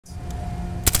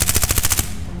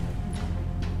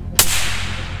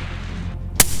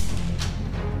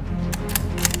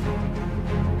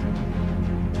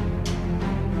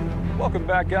Welcome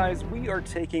back, guys. We are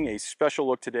taking a special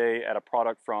look today at a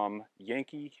product from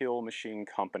Yankee Hill Machine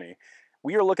Company.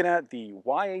 We are looking at the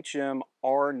YHM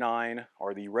R9,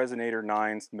 or the Resonator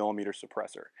 9mm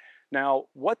suppressor. Now,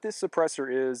 what this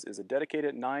suppressor is a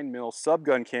dedicated 9mm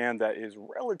subgun can that is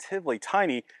relatively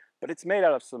tiny, but it's made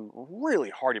out of some really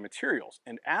hardy materials.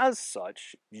 And as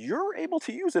such, you're able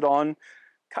to use it on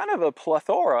kind of a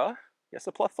plethora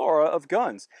of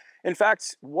guns. In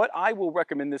fact, what I will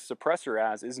recommend this suppressor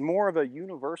as is more of a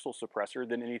universal suppressor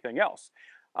than anything else.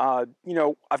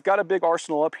 I've got a big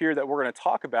arsenal up here that we're going to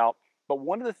talk about, but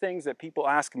one of the things that people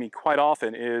ask me quite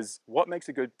often is, what makes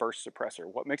a good first suppressor?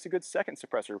 What makes a good second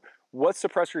suppressor? What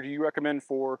suppressor do you recommend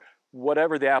for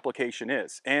whatever the application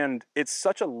is? And it's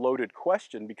such a loaded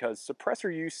question because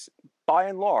suppressor use, by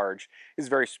and large, is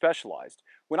very specialized.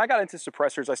 When I got into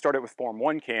suppressors, I started with Form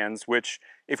 1 cans, which,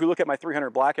 if you look at my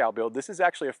 300 Blackout build, this is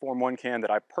actually a Form 1 can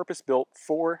that I purpose-built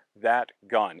for that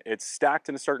gun. It's stacked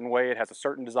in a certain way, it has a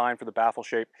certain design for the baffle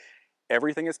shape.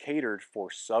 Everything is catered for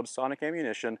subsonic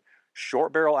ammunition,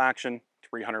 short barrel action,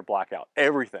 300 Blackout,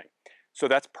 everything. So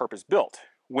that's purpose-built.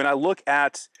 When I look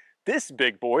at this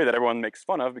big boy that everyone makes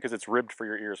fun of because it's ribbed for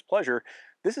your ear's pleasure,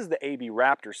 this is the AB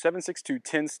Raptor 7.62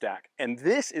 10 stack, and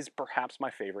this is perhaps my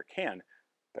favorite can.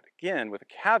 But again, with a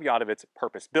caveat of it's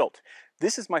purpose-built.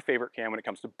 This is my favorite can when it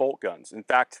comes to bolt guns. In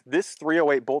fact, this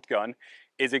 308 bolt gun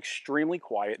is extremely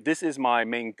quiet. This is my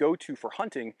main go-to for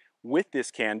hunting with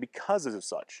this can because of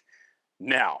such.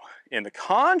 Now, in the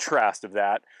contrast of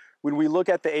that, when we look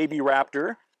at the AB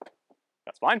Raptor,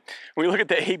 that's fine. When we look at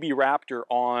the AB Raptor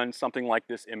on something like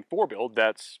this M4 build,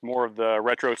 that's more of the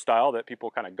retro style that people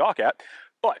kind of gawk at.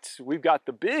 But we've got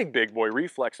the big boy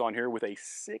reflex on here with a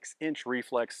 6-inch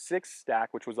reflex 6 stack,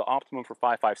 which was the optimum for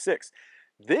 5.56.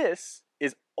 This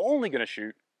is only going to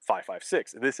shoot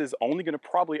 5.56. This is only going to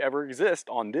probably ever exist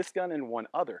on this gun and one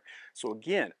other. So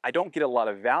again, I don't get a lot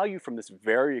of value from this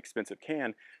very expensive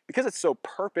can because it's so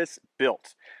purpose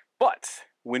built. But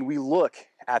when we look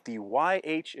at the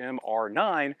YHM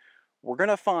R9, we're going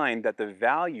to find that the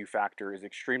value factor is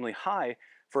extremely high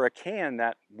for a can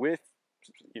that, with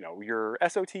your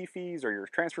SOT fees or your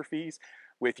transfer fees,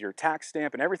 with your tax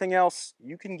stamp and everything else,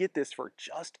 you can get this for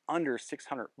just under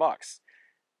 600 bucks.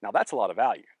 Now that's a lot of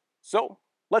value. So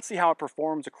let's see how it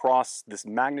performs across this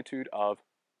magnitude of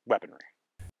weaponry.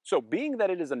 So being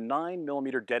that it is a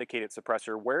 9mm dedicated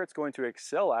suppressor, where it's going to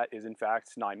excel at is in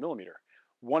fact 9mm.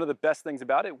 One of the best things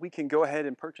about it, we can go ahead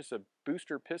and purchase a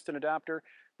booster piston adapter,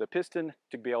 the piston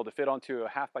to be able to fit onto a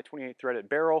 1/2x28 threaded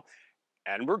barrel,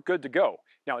 and we're good to go.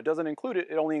 Now it doesn't include it,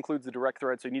 it only includes the direct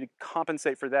thread, so you need to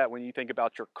compensate for that when you think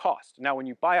about your cost. Now when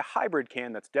you buy a hybrid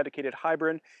can that's dedicated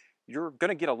hybrid, you're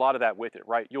gonna get a lot of that with it,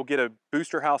 right? You'll get a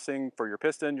booster housing for your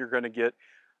piston, you're gonna get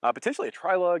potentially a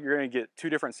tri-lug, you're gonna get 2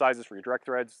 different sizes for your direct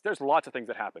threads. There's lots of things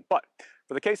that happen, but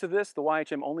for the case of this, the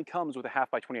YHM only comes with a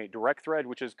 1/2x28 direct thread,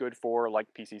 which is good for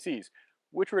like PCCs,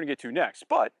 which we're gonna get to next.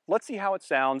 But let's see how it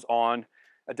sounds on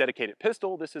a dedicated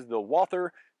pistol. This is the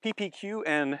Walther PPQ,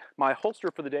 and my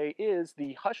holster for the day is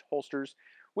the Hush holsters,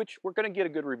 which we're gonna get a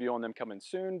good review on them coming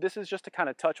soon. This is just to kind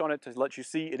of touch on it to let you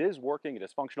see it is working, it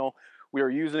is functional. We are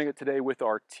using it today with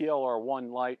our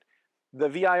TLR1 light. The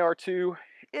VIR2,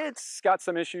 it's got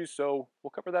some issues, so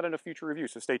we'll cover that in a future review,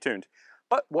 so stay tuned.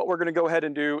 But what we're gonna go ahead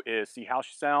and do is see how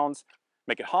she sounds,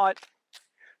 make it hot.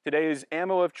 Today's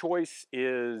ammo of choice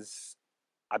is,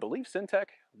 I believe, Syntech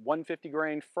 150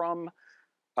 grain from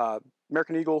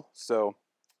American Eagle, so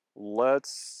let's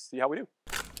see how we do.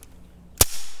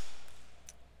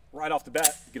 Right off the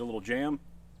bat, get a little jam.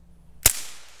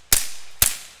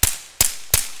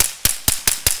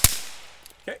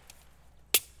 Okay.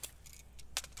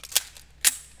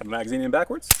 Have a magazine in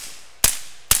backwards.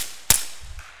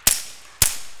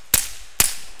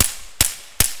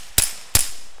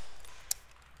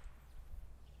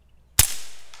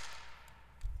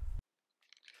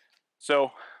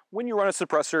 So when you run a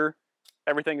suppressor,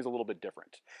 everything is a little bit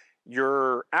different.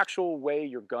 Your actual way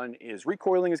your gun is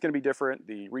recoiling is going to be different.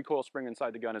 The recoil spring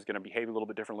inside the gun is going to behave a little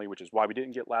bit differently, which is why we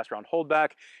didn't get last round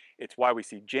holdback. It's why we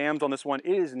see jams on this one.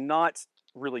 It is not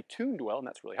really tuned well, and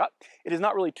that's really hot. It is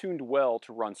not really tuned well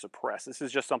to run suppress. This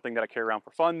is just something that I carry around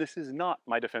for fun. This is not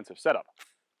my defensive setup,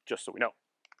 just so we know.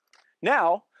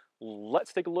 Now,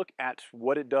 let's take a look at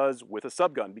what it does with a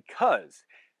subgun, because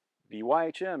the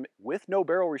YHM, with no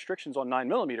barrel restrictions on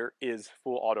 9mm, is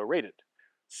full auto rated.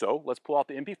 So let's pull out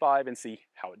the MP5 and see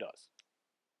how it does.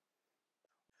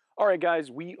 All right,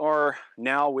 guys, we are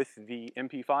now with the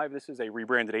MP5. This is a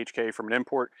rebranded HK from an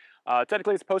import.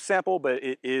 Technically, it's post-sample, but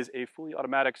it is a fully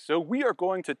automatic. So we are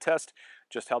going to test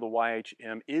just how the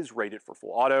YHM is rated for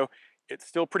full auto. It's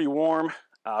still pretty warm,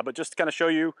 but just to kind of show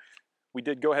you, we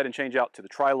did go ahead and change out to the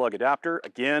tri-lug adapter.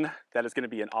 Again, that is going to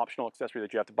be an optional accessory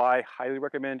that you have to buy. Highly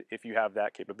recommend if you have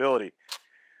that capability.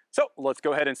 So let's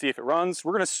go ahead and see if it runs.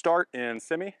 We're going to start in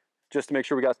semi just to make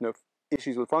sure we got no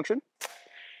issues with function.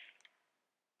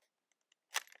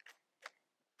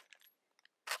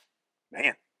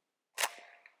 Man.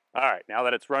 All right, now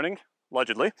that it's running,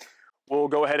 allegedly, we'll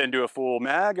go ahead and do a full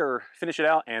mag or finish it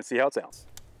out and see how it sounds.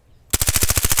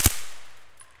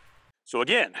 So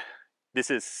again,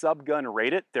 this is subgun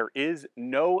rated. There is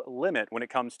no limit when it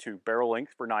comes to barrel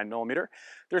length for 9mm.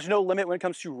 There's no limit when it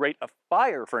comes to rate of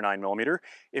fire for 9mm.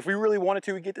 If we really wanted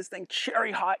to, we'd get this thing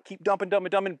cherry hot, keep dumping,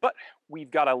 but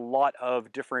we've got a lot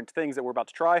of different things that we're about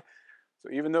to try.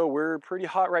 So even though we're pretty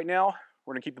hot right now,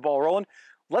 we're gonna keep the ball rolling.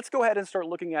 Let's go ahead and start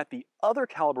looking at the other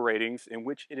caliber ratings in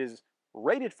which it is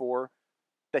rated for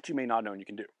that you may not know you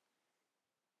can do.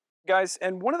 Guys,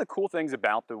 and one of the cool things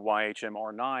about the YHM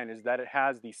R9 is that it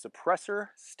has the suppressor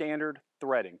standard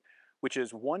threading, which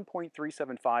is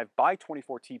 1.375 by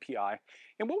 24 TPI.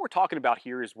 And what we're talking about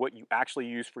here is what you actually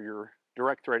use for your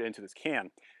direct thread into this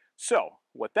can. So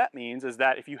what that means is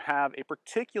that if you have a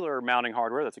particular mounting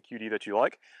hardware, that's a QD that you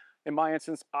like. In my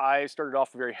instance, I started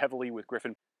off very heavily with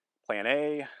Griffin Plan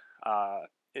A.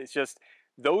 It's just,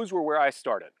 those were where I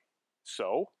started.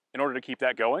 So in order to keep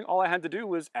that going, all I had to do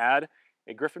was add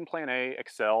a Griffin Plan A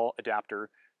XL adapter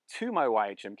to my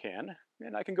YHM can,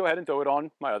 and I can go ahead and throw it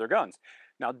on my other guns.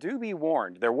 Now do be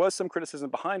warned, there was some criticism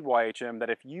behind YHM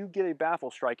that if you get a baffle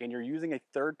strike and you're using a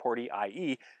third-party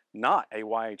IE, not a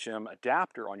YHM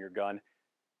adapter on your gun,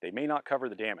 they may not cover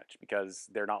the damage because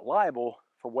they're not liable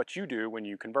for what you do when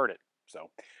you convert it. So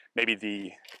maybe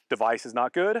the device is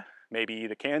not good, maybe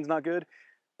the can's not good.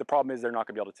 The problem is they're not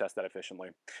going to be able to test that efficiently.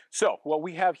 So what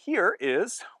we have here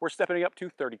is we're stepping up to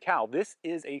 30 cal. This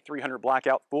is a 300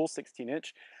 blackout, full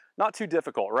 16-inch. Not too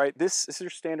difficult, right? This is your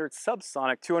standard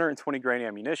subsonic 220 grain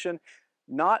ammunition.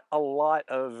 Not a lot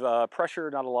of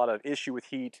pressure, not a lot of issue with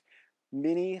heat.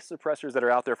 Many suppressors that are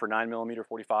out there for 9mm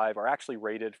 45 are actually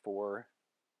rated for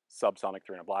subsonic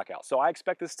 300 blackout. So I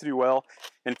expect this to do well.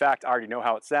 In fact, I already know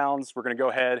how it sounds. We're going to go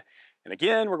ahead. And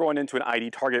again, we're going into an ID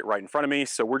target right in front of me,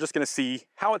 so we're just going to see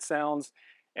how it sounds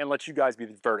and let you guys be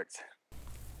the verdict.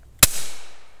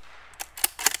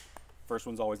 First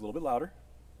one's always a little bit louder.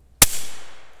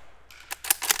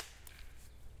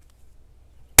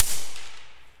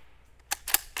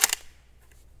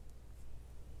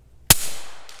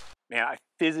 Man, I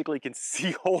physically can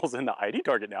see holes in the ID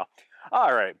target now.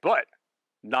 All right, but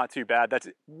not too bad. That's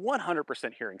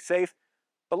 100% hearing safe.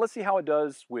 But let's see how it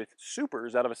does with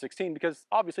supers out of a 16, because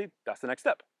obviously that's the next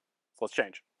step. So let's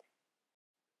change.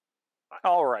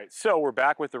 All right, so we're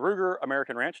back with the Ruger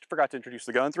American Ranch. Forgot to introduce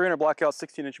the gun. 300 blackout,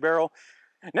 16-inch barrel.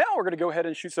 Now we're going to go ahead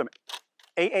and shoot some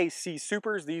AAC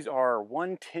supers. These are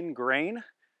 110 grain.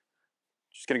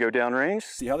 Just going to go downrange,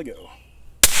 see how they go.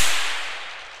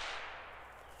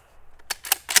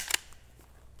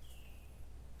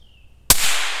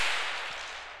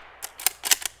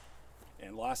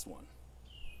 And last one.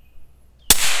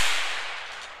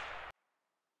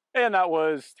 And that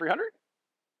was 300?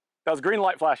 That was green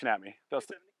light flashing at me. That was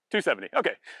 270.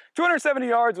 Okay, 270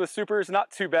 yards with supers, not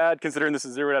too bad considering this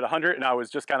is 0 to 100 and I was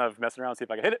just kind of messing around to see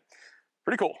if I could hit it.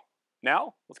 Pretty cool.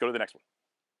 Now, let's go to the next one.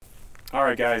 All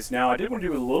right, guys, now I did want to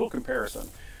do a little comparison.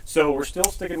 So we're still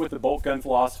sticking with the bolt gun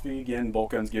philosophy. Again,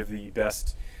 bolt guns give the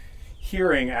best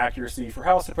hearing accuracy for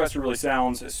how a suppressor really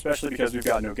sounds, especially because we've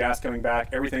got no gas coming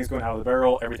back. Everything's going out of the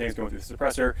barrel. Everything's going through the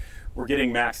suppressor. We're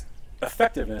getting max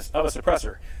effectiveness of a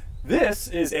suppressor. This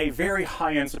is a very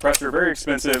high-end suppressor, very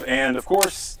expensive, and of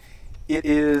course, it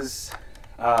is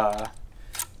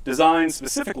designed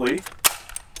specifically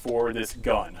for this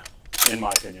gun, in my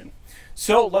opinion.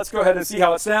 So let's go ahead and see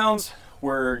how it sounds.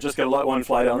 We're just gonna let one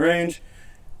fly down range.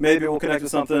 Maybe we'll connect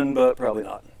with something, but probably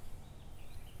not.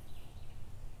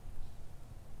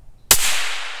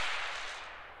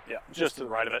 Yeah, just to the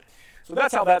right of it. So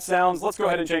that's how that sounds. Let's go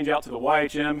ahead and change out to the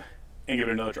YHM and give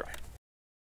it another try.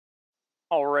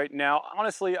 All right, now,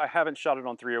 honestly, I haven't shot it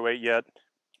on 308 yet.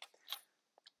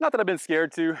 Not that I've been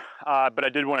scared to, but I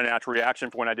did want a natural reaction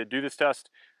for when I did do this test.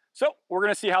 So we're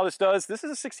gonna see how this does. This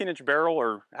is a 16-inch barrel,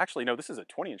 or actually, no, this is a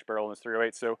 20-inch barrel in this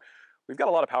 308. So we've got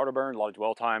a lot of power to burn, a lot of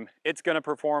dwell time. It's gonna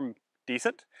perform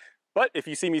decent, but if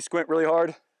you see me squint really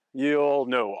hard, you'll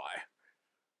know why.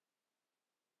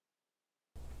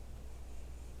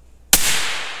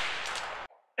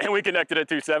 And we connected at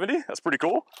 270, that's pretty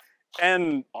cool.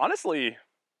 And honestly,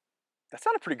 that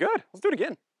sounded pretty good. Let's do it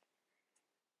again.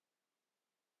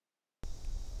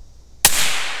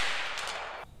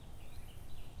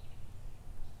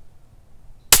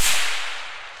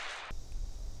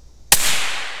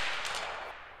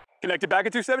 Connected back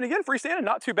at 270 again, freestanding,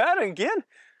 not too bad. And again,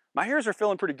 my hairs are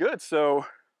feeling pretty good. So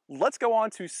let's go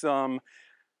on to some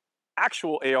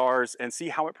actual ARs and see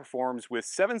how it performs with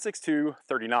 7.62-39.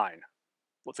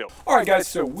 Let's go. All right, guys,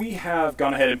 so we have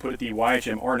gone ahead and put the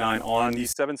YHM R9 on the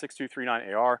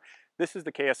 7.62-39 AR. This is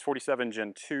the KS-47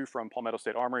 Gen 2 from Palmetto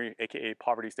State Armory, aka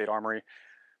Poverty State Armory.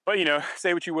 But, you know,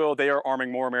 say what you will, they are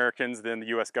arming more Americans than the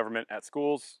US government at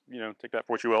schools. You know, take that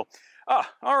for what you will.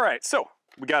 All right, so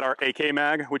we got our AK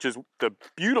mag, which is the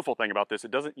beautiful thing about this.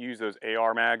 It doesn't use those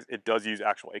AR mags. It does use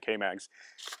actual AK mags.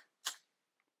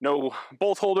 No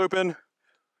bolt hold open.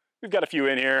 We've got a few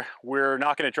in here. We're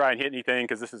not going to try and hit anything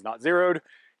because this is not zeroed.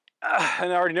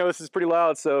 And I already know this is pretty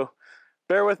loud, so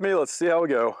bear with me. Let's see how we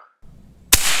go.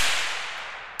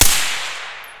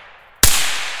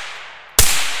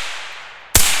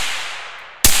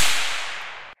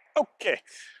 Okay,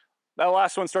 that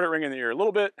last one started ringing in the ear a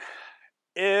little bit.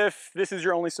 If this is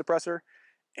your only suppressor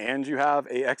and you have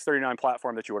a X39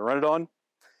 platform that you want to run it on,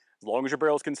 as long as your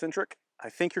barrel is concentric, I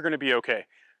think you're going to be okay.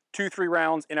 2-3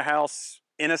 rounds in a house,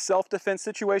 in a self-defense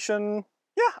situation,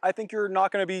 yeah, I think you're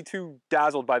not going to be too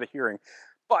dazzled by the hearing.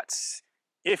 But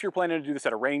if you're planning to do this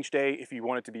at a range day, if you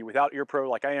want it to be without ear pro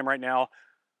like I am right now,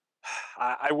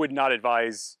 I would not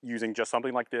advise using just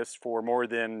something like this for more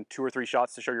than 2 or 3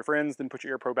 shots to show your friends, then put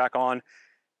your ear pro back on.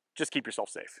 Just keep yourself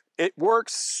safe. It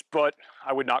works, but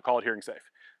I would not call it hearing safe.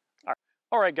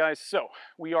 All right, guys, so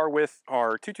we are with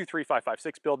our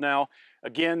 223-556 build now.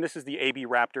 Again, this is the AB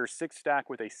Raptor 6-stack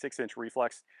with a 6-inch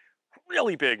reflex.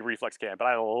 Really big reflex can, but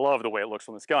I love the way it looks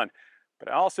on this gun.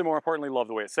 But I also, more importantly, love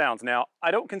the way it sounds. Now, I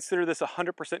don't consider this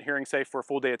 100% hearing safe for a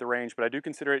full day at the range, but I do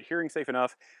consider it hearing safe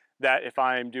enough that if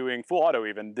I'm doing full auto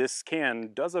even, this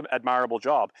can does an admirable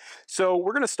job. So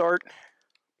we're gonna start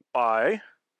by,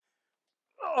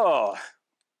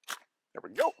 there we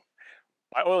go,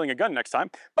 by oiling a gun next time.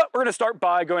 But we're gonna start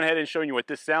by going ahead and showing you what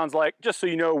this sounds like, just so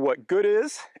you know what good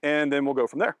is, and then we'll go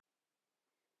from there.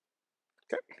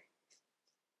 Okay.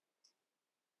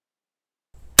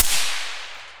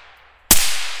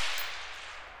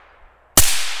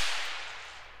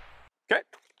 Okay,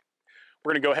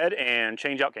 we're gonna go ahead and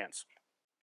change out cans.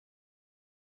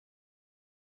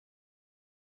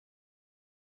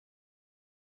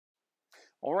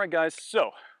 All right, guys,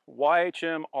 so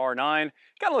YHM R9, kind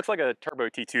of looks like a turbo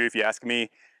T2 if you ask me.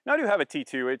 Now I do have a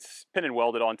T2, it's pin and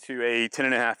welded onto a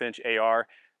 10.5-inch AR.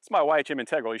 It's my YHM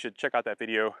Integral, you should check out that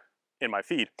video in my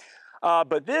feed.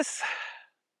 But this,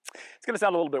 it's gonna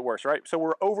sound a little bit worse, right? So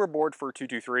we're overboard for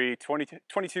 223,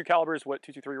 22 caliber is what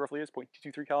 223 roughly is,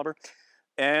 .223 caliber.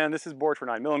 And this is bored for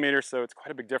 9mm, so it's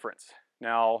quite a big difference.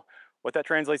 Now, what that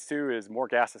translates to is more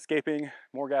gas escaping.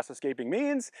 More gas escaping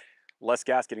means less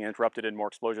gas getting interrupted and more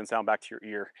explosion sound back to your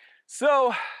ear.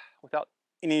 So, without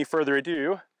any further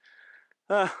ado,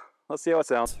 let's see how it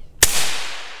sounds.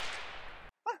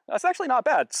 That's actually not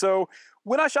bad. So,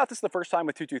 when I shot this the first time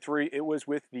with 223, it was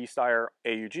with the Steyr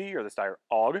AUG, or the Steyr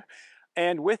AUG.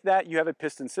 And with that, you have a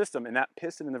piston system, and that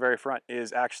piston in the very front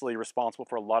is actually responsible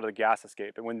for a lot of the gas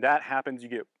escape. And when that happens, you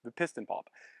get the piston pop.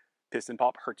 Piston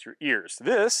pop hurts your ears.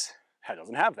 This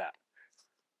doesn't have that.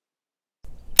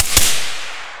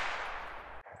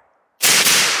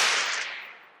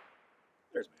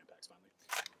 There's my impacts finally.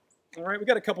 All right, we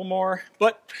got a couple more,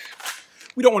 but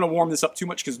we don't want to warm this up too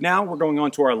much because now we're going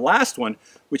on to our last one,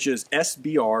 which is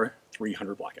SBR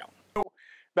 300 Blackout.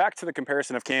 Back to the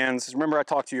comparison of cans. Remember I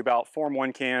talked to you about Form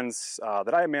 1 cans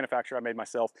that I manufacture, I made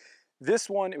myself. This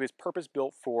one, it was purpose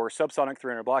built for subsonic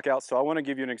 300 Blackout, so I want to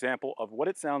give you an example of what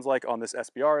it sounds like on this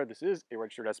SBR. This is a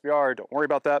registered SBR, don't worry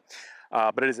about that.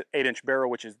 But it is an 8-inch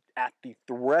barrel, which is at the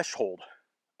threshold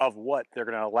of what they're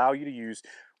going to allow you to use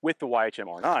with the YHM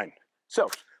R9. So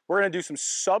we're going to do some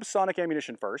subsonic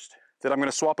ammunition first. Then I'm going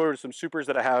to swap over to some supers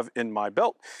that I have in my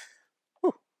belt.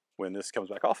 Whew, when this comes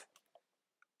back off.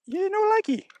 Yeah, no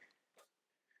likey.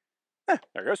 There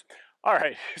it goes. All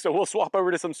right, so we'll swap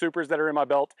over to some supers that are in my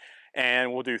belt,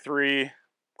 and we'll do 3,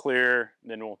 clear,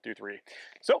 then we'll do 3.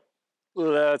 So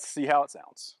let's see how it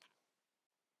sounds.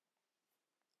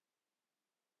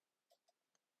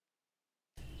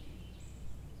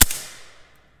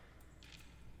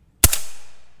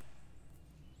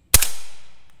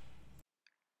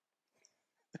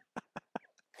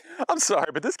 I'm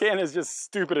sorry, but this can is just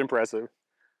stupid impressive.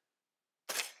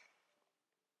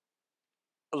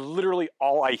 Literally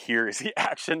all I hear is the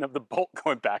action of the bolt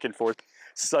going back and forth.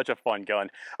 Such a fun gun.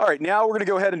 All right, now we're gonna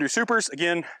go ahead and do supers.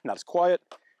 Again, not as quiet.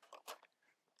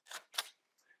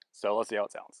 So let's see how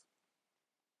it sounds.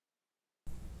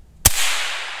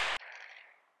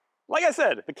 Like I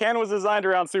said, the can was designed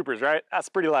around supers, right? That's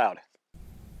pretty loud.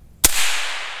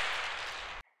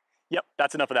 Yep,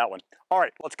 that's enough of that one. All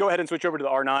right, let's go ahead and switch over to the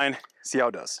R9, see how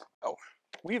it does. Oh,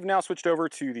 we've now switched over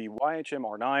to the YHM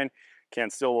R9.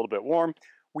 Can's still a little bit warm.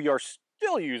 We are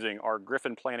still using our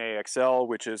Griffin Plan A XL,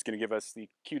 which is going to give us the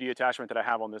QD attachment that I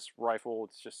have on this rifle.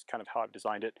 It's just kind of how I've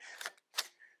designed it.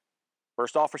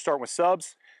 First off, we're starting with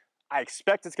subs. I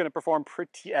expect it's going to perform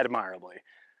pretty admirably.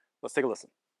 Let's take a listen.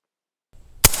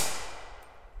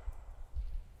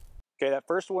 Okay, that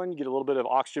first one, you get a little bit of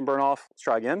oxygen burn off. Let's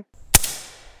try again.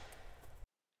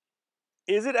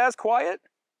 Is it as quiet?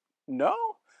 No,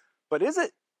 but is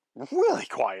it really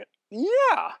quiet?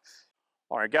 Yeah.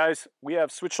 All right, guys, we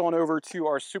have switched on over to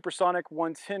our supersonic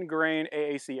 110 grain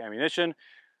AAC ammunition.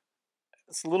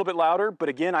 It's a little bit louder, but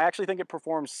again, I actually think it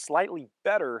performs slightly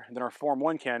better than our Form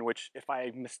 1 can, which if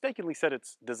I mistakenly said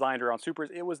it's designed around supers,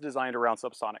 it was designed around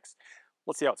subsonics.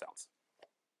 Let's see how it sounds.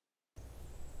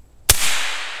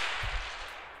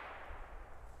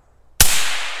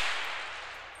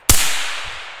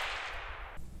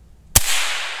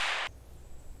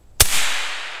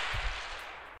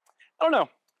 I don't know.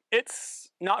 It's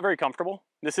not very comfortable.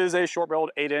 This is a short-barreled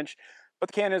 8-inch, but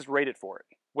the can is rated for it.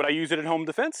 Would I use it in home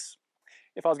defense?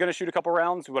 If I was going to shoot a couple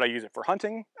rounds, would I use it for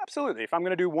hunting? Absolutely. If I'm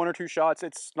going to do 1 or 2 shots,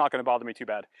 it's not going to bother me too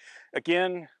bad.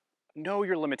 Again, know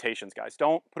your limitations, guys.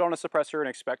 Don't put on a suppressor and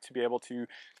expect to be able to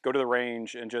go to the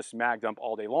range and just mag dump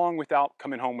all day long without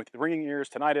coming home with ringing ears,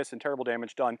 tinnitus, and terrible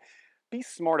damage done. Be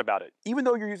smart about it. Even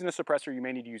though you're using a suppressor, you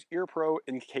may need to use ear pro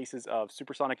in cases of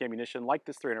supersonic ammunition like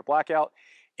this 300 Blackout,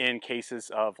 in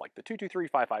cases of like the 223,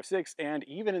 5.56, and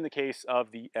even in the case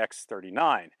of the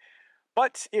X39.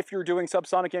 But if you're doing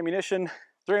subsonic ammunition,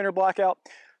 300 Blackout,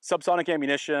 subsonic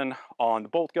ammunition on the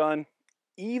bolt gun,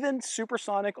 even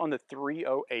supersonic on the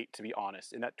 308, to be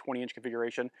honest, in that 20-inch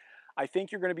configuration, I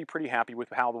think you're going to be pretty happy with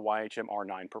how the YHM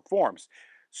R9 performs.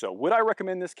 So would I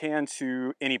recommend this can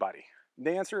to anybody?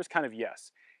 The answer is kind of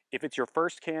yes. If it's your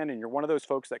first can and you're one of those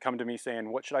folks that come to me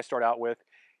saying, what should I start out with?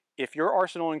 If your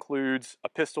arsenal includes a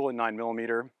pistol and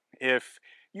 9mm, if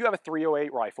you have a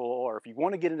 308 rifle, or if you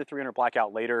want to get into 300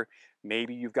 Blackout later,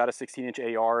 maybe you've got a 16-inch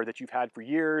AR that you've had for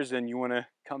years and you want to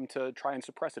come to try and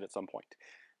suppress it at some point.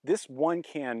 This one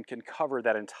can cover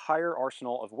that entire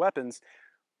arsenal of weapons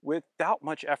without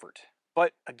much effort.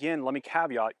 But again, let me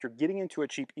caveat, you're getting into a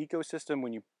cheap ecosystem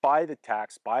when you buy the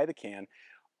tax, buy the can,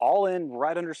 all in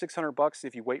right under 600 bucks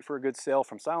if you wait for a good sale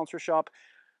from Silencer Shop.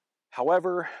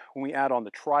 However, when we add on the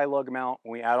tri-lug mount,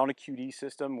 when we add on a QD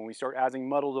system, when we start adding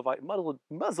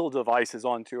muzzle devices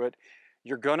onto it,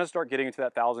 you're gonna start getting into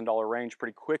that $1,000 range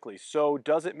pretty quickly. So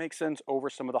does it make sense over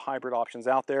some of the hybrid options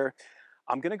out there?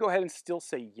 I'm gonna go ahead and still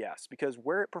say yes, because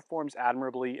where it performs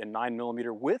admirably in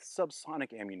 9mm with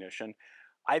subsonic ammunition,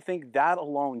 I think that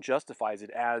alone justifies it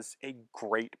as a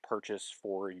great purchase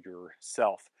for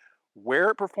yourself. Where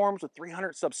it performs with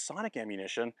 300 subsonic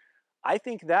ammunition, I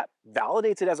think that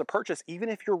validates it as a purchase, even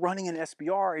if you're running an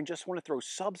SBR and just want to throw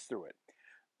subs through it.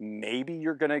 Maybe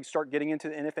you're going to start getting into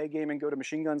the NFA game and go to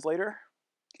machine guns later.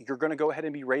 You're going to go ahead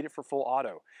and be rated for full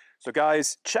auto. So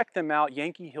guys, check them out,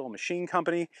 Yankee Hill Machine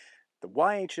Company, the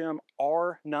YHM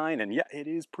R9. And yeah, it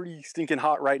is pretty stinking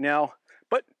hot right now.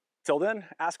 But till then,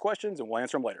 ask questions and we'll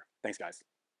answer them later. Thanks, guys.